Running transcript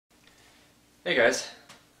Hey guys.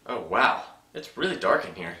 Oh wow, it's really dark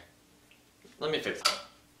in here. Let me fix it.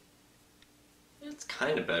 It's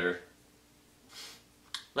kind of better.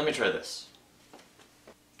 Let me try this.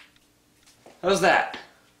 How's that?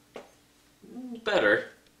 Better,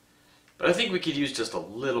 but I think we could use just a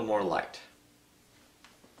little more light.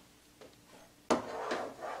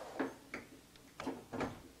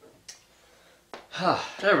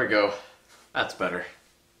 There we go. That's better.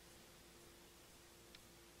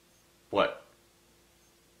 What?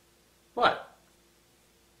 What?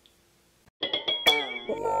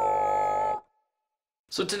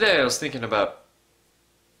 So today I was thinking about...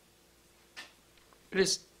 What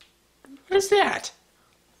is that?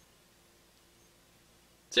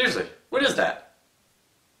 Seriously, what is that?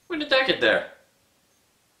 When did that get there?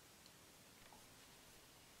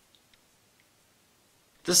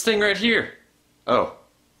 This thing right here. Oh.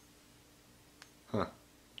 Huh.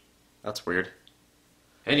 That's weird.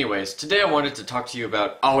 Anyways, today I wanted to talk to you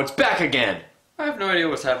about... Oh, it's back again! I have no idea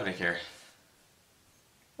what's happening here.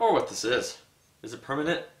 Or what this is. Is it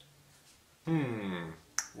permanent?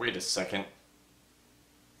 Wait a second.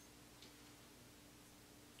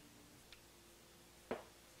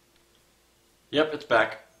 Yep, it's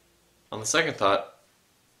back. On the second thought,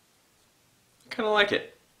 I kinda like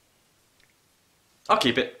it. I'll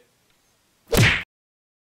keep it.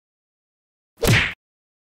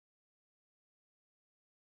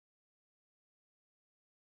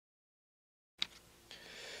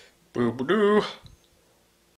 Boo-boo-doo.